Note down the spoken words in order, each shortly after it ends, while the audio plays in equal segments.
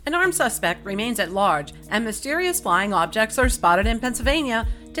An armed suspect remains at large, and mysterious flying objects are spotted in Pennsylvania.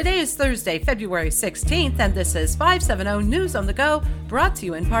 Today is Thursday, February 16th, and this is 570 News on the Go, brought to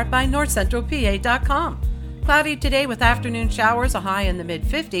you in part by NorthCentralPA.com. Cloudy today with afternoon showers, a high in the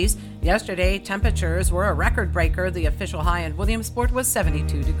mid-50s. Yesterday, temperatures were a record breaker. The official high in Williamsport was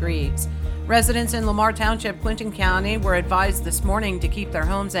 72 degrees. Residents in Lamar Township, Clinton County, were advised this morning to keep their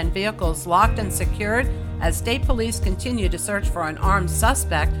homes and vehicles locked and secured as state police continue to search for an armed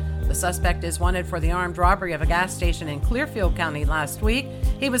suspect. The suspect is wanted for the armed robbery of a gas station in Clearfield County last week.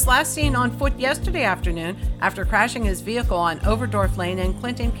 He was last seen on foot yesterday afternoon after crashing his vehicle on Overdorf Lane in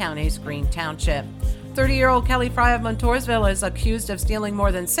Clinton County's Green Township. 30-year-old Kelly Fry of Montoursville is accused of stealing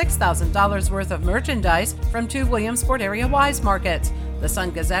more than $6,000 worth of merchandise from two Williamsport area Wise markets. The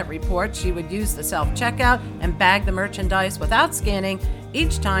Sun-Gazette reports she would use the self-checkout and bag the merchandise without scanning.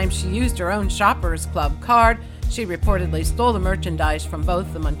 Each time she used her own Shoppers Club card. She reportedly stole the merchandise from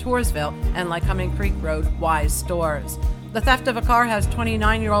both the Montoursville and Lycoming Creek Road Wise stores. The theft of a car has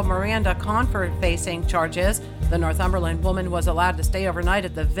 29-year-old Miranda Confer facing charges. The Northumberland woman was allowed to stay overnight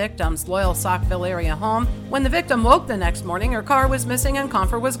at the victim's Loyal Saukville area home. When the victim woke the next morning, her car was missing and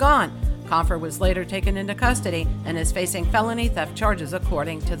Confer was gone. Confer was later taken into custody and is facing felony theft charges,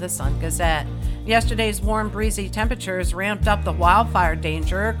 according to the Sun-Gazette. Yesterday's warm, breezy temperatures ramped up the wildfire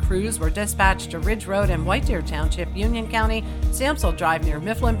danger. Crews were dispatched to Ridge Road in White Deer Township, Union County, Samsel Drive near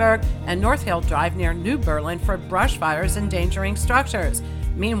Mifflinburg, and North Hill Drive near New Berlin for brush fires endangering structures.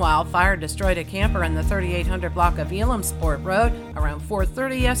 Meanwhile, fire destroyed a camper in the 3800 block of Elamsport Road around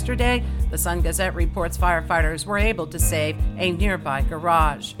 4:30 yesterday. The Sun-Gazette reports firefighters were able to save a nearby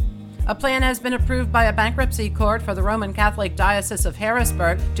garage. A plan has been approved by a bankruptcy court for the Roman Catholic Diocese of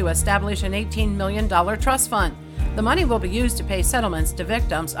Harrisburg to establish an $18 million trust fund. The money will be used to pay settlements to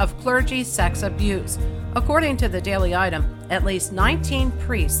victims of clergy sex abuse. According to the Daily Item, at least 19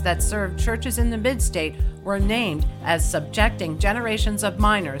 priests that served churches in the mid-state were named as subjecting generations of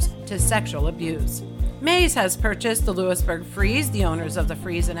minors to sexual abuse. Mays has purchased the Lewisburg Freeze. The owners of the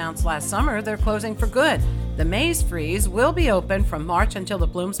Freeze announced last summer they're closing for good. The Mays Freeze will be open from March until the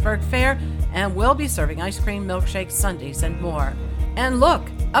Bloomsburg Fair and will be serving ice cream, milkshakes, sundaes, and more. And look,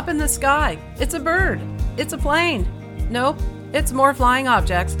 up in the sky, it's a bird. It's a plane. Nope, it's more flying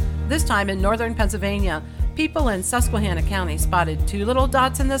objects, this time in northern Pennsylvania. People in Susquehanna County spotted two little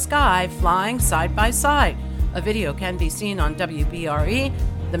dots in the sky flying side by side. A video can be seen on WBRE.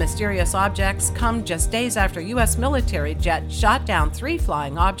 The mysterious objects come just days after U.S. military jet shot down three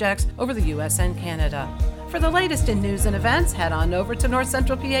flying objects over the U.S. and Canada. For the latest in news and events, head on over to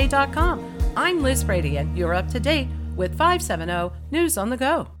NorthCentralPA.com. I'm Liz Brady, and you're up to date with 570 News on the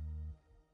Go.